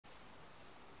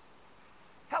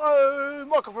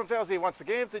Michael from Fowles here once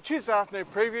again for the Tuesday afternoon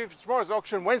preview for tomorrow's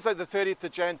auction, Wednesday the 30th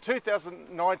of Jan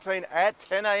 2019 at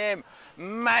 10 a.m.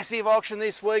 Massive auction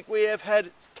this week. We have had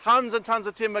tons and tons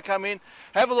of timber come in.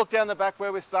 Have a look down the back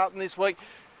where we're starting this week.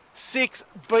 6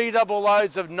 B-double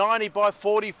loads of 90 by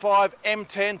 45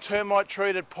 M10 termite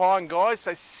treated pine, guys.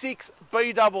 So 6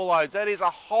 B-double loads. That is a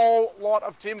whole lot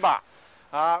of timber.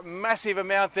 Massive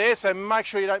amount there, so make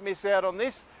sure you don't miss out on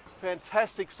this.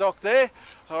 Fantastic stock there.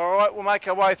 All right, we'll make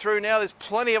our way through now. There's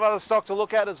plenty of other stock to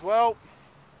look at as well.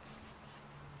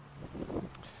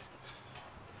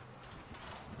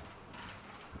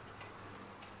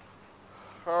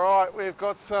 All right, we've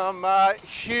got some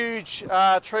huge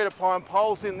treated pine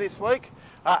poles in this week,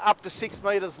 up to 6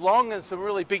 metres long, and some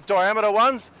really big diameter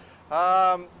ones.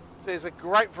 There's a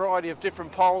great variety of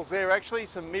different poles there actually,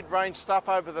 some mid-range stuff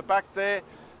over the back there.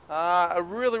 A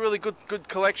really good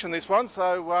collection, this one.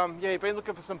 So yeah, you've been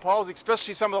looking for some poles,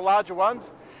 especially some of the larger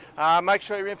ones. Make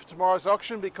sure you're in for tomorrow's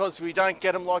auction because we don't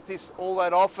get them like this all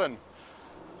that often.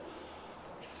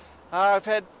 I've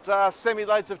had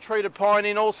semi-loads of treated pine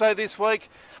in also this week,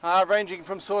 ranging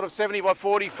from sort of 70 by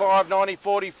 45, 90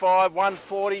 45,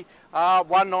 140,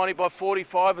 190 by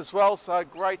 45 as well. So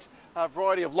great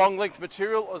variety of long length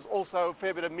material. There's also a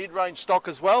fair bit of mid-range stock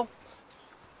as well.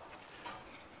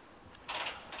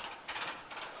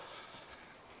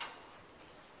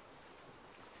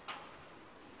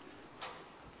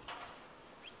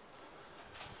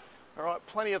 All right,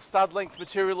 plenty of stud length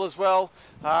material as well.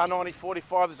 90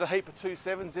 45, there's a heap of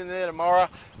 2.7s in there tomorrow.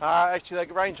 Actually,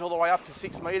 they range all the way up to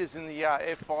 6 metres in the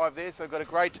F5 there, so we've got a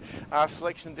great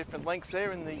selection of different lengths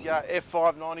there in the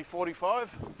F5 90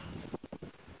 45.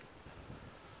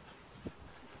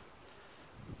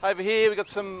 Over here we've got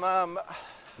some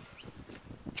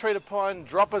treated pine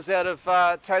droppers out of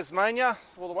Tasmania,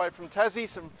 all the way from Tassie.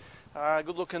 Some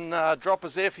good looking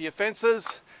droppers there for your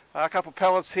fences. A couple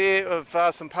pallets here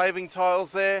of some paving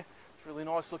tiles there. Really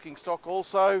nice looking stock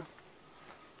also.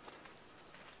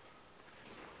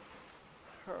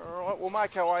 Alright, we'll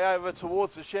make our way over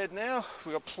towards the shed now.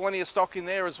 We've got plenty of stock in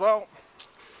there as well.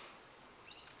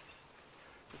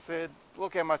 I said,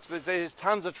 look how much, there's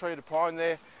tons of treated pine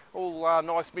there. All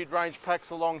nice mid-range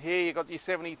packs along here. You've got your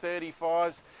 70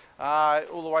 35s,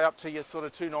 all the way up to your sort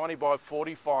of 290 by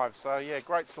 45. So yeah,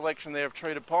 great selection there of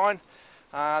treated pine.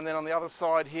 And then on the other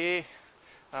side here,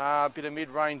 a bit of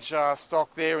mid-range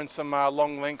stock there and some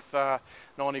long length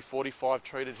 90-45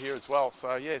 treated here as well.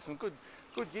 So yeah, some good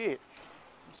gear.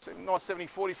 Some nice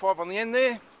 70-45 on the end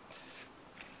there.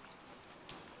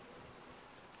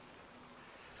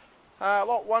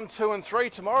 Lot 1, 2 and 3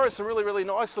 tomorrow. Some really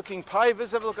nice looking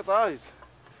pavers. Have a look at those.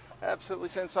 Absolutely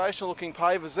sensational looking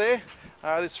pavers there.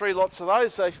 There's 3 lots of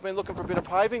those, so if you've been looking for a bit of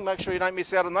paving, make sure you don't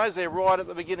miss out on those. They're right at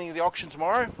the beginning of the auction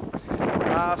tomorrow.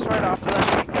 Straight after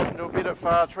that, we get into a bit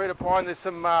of treated pine. There's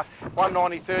some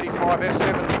 190 35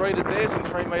 F7 treated there, some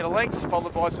 3 metre lengths,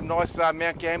 followed by some nice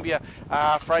Mount Gambier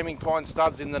framing pine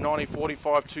studs in the 90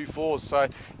 45 2.4s. So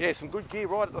yeah, some good gear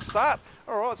right at the start.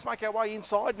 All right, let's make our way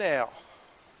inside now.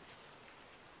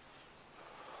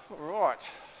 All right,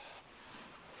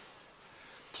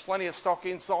 plenty of stock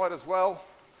inside as well.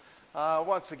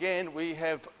 Once again, we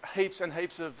have heaps and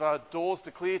heaps of doors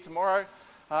to clear tomorrow.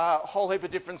 A whole heap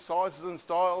of different sizes and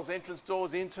styles, entrance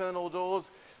doors, internal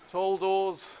doors, tall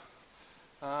doors,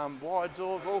 wide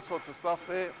doors, all sorts of stuff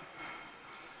there.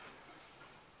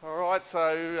 All right,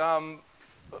 so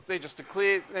they're just to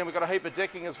clear. Then we've got a heap of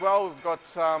decking as well. We've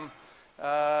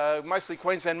got mostly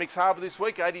Queensland Mixed Harbour this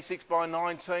week, 86 by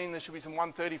 19. There should be some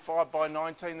 135 by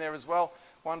 19 there as well,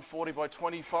 140 by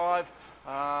 25.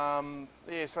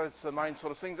 Yeah, so that's the main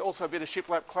sort of things. Also a bit of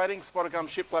shiplap cladding, spotted gum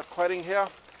shiplap cladding here.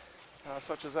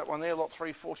 Such as that one there, lot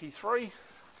 343.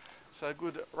 So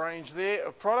good range there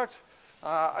of product.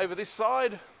 Over this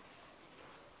side.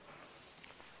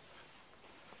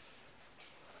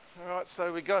 All right,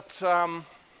 so we got some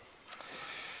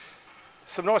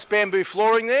nice bamboo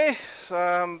flooring there.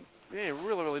 Yeah,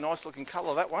 really nice looking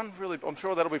colour, that one. Really, I'm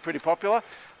sure that'll be pretty popular.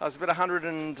 There's about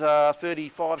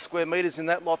 135 square metres in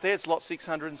that lot there. It's lot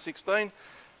 616.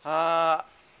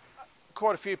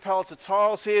 Quite a few pallets of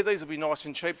tiles here. These will be nice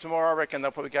and cheap tomorrow. I reckon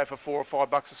they'll probably go for $4 or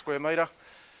 $5 a square metre.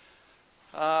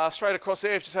 Straight across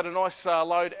there, we've just had a nice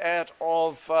load out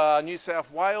of New South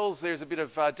Wales. There's a bit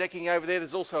of decking over there.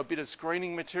 There's also a bit of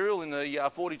screening material in the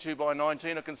 42 by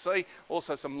 19 I can see.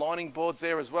 Also some lining boards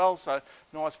there as well. So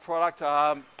nice product.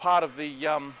 Part of the,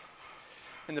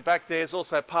 in the back there's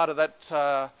also part of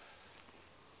that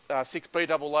 6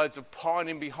 B-double loads of pine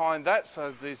in behind that.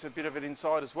 So there's a bit of it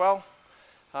inside as well.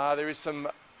 There is some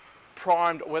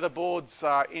primed weatherboards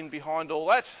in behind all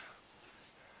that.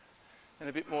 and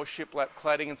a bit more shiplap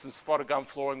cladding and some spotted gum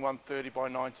flooring, 130 by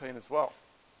 19 as well.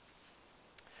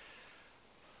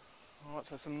 Alright,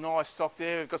 so some nice stock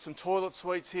there. We've got some toilet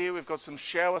suites here, we've got some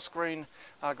shower screen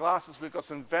glasses, we've got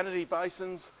some vanity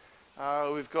basins,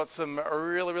 we've got some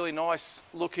really nice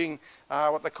looking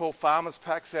what they call farmers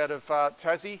packs out of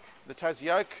Tassie, the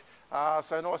Tassie oak.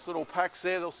 So nice little packs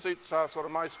there, they'll suit sort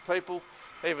of most people,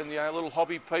 even little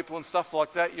hobby people and stuff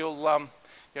like that. You'll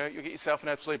get yourself an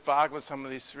absolute bargain with some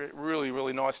of this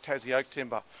really nice Tassie oak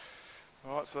timber.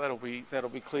 Alright, so that'll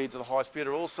be cleared to the highest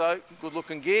bidder also. Good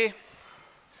looking gear.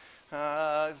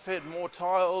 As I said, more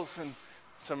tiles and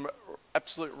some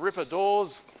absolute ripper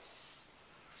doors.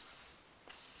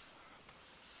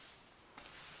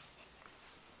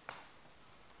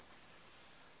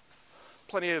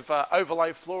 Plenty of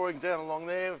overlay flooring down along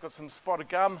there. We've got some spotted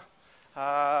gum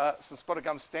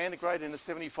standard grade in a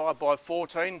 75 by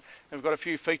 14. And we've got a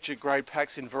few feature grade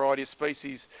packs in a variety of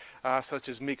species, such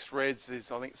as mixed reds.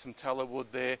 There's, I think, some tallow wood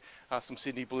there, some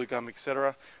Sydney blue gum,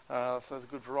 etc. So there's a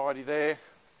good variety there.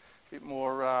 A bit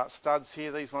more studs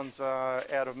here. These ones are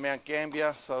out of Mount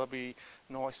Gambier, so they'll be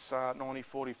nice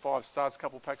 90-45 studs.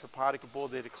 Couple packs of particle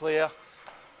board there to clear.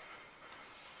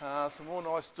 Some more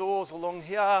nice doors along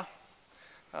here.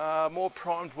 More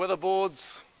primed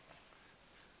weatherboards.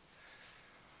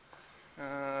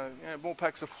 More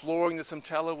packs of flooring. There's some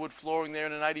tallow wood flooring there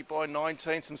in an 80 by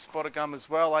 19. Some spotted gum as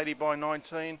well, 80 by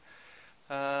 19.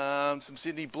 Some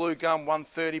Sydney blue gum,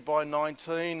 130 by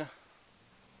 19.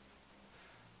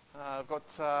 I've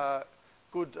got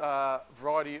good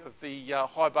variety of the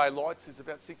high bay lights. There's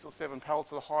about 6 or 7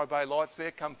 pallets of the high bay lights there,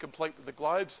 come complete with the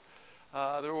globes.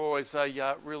 They're always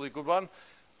a really good one.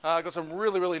 I've got some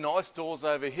really nice doors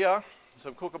over here.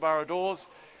 Some Kookaburra doors,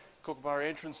 Kookaburra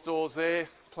entrance doors there.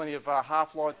 Plenty of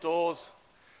half light doors,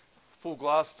 full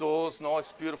glass doors,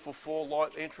 nice beautiful 4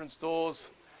 light entrance doors.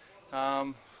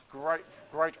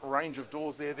 Great range of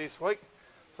doors there this week.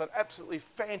 So an absolutely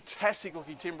fantastic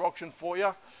looking timber auction for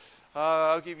you.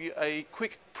 I'll give you a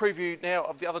quick preview now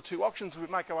of the other 2 auctions. We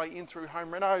make our way in through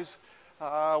home renos.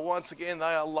 Once again,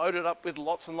 they are loaded up with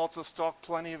lots and lots of stock,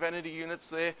 plenty of vanity units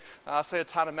there. I see a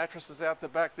ton of mattresses out the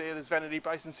back there. There's vanity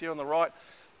basins here on the right.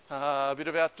 A bit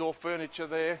of outdoor furniture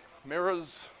there,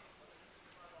 mirrors.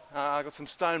 Got some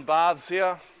stone baths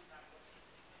here.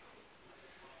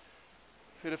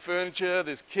 Bit of furniture,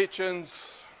 there's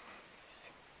kitchens.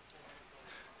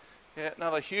 Yeah,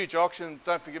 another huge auction.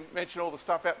 Don't forget to mention all the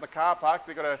stuff out in the car park.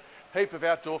 They've got a heap of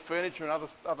outdoor furniture and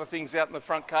other things out in the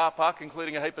front car park,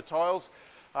 including a heap of tiles.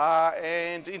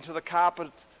 And into the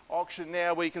carpet auction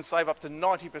now, where you can save up to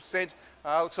 90%.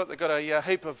 Looks like they've got a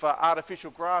heap of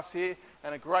artificial grass here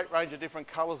and a great range of different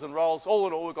colours and rolls. All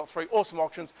in all, we've got 3 awesome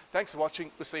auctions. Thanks for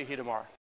watching. We'll see you here tomorrow.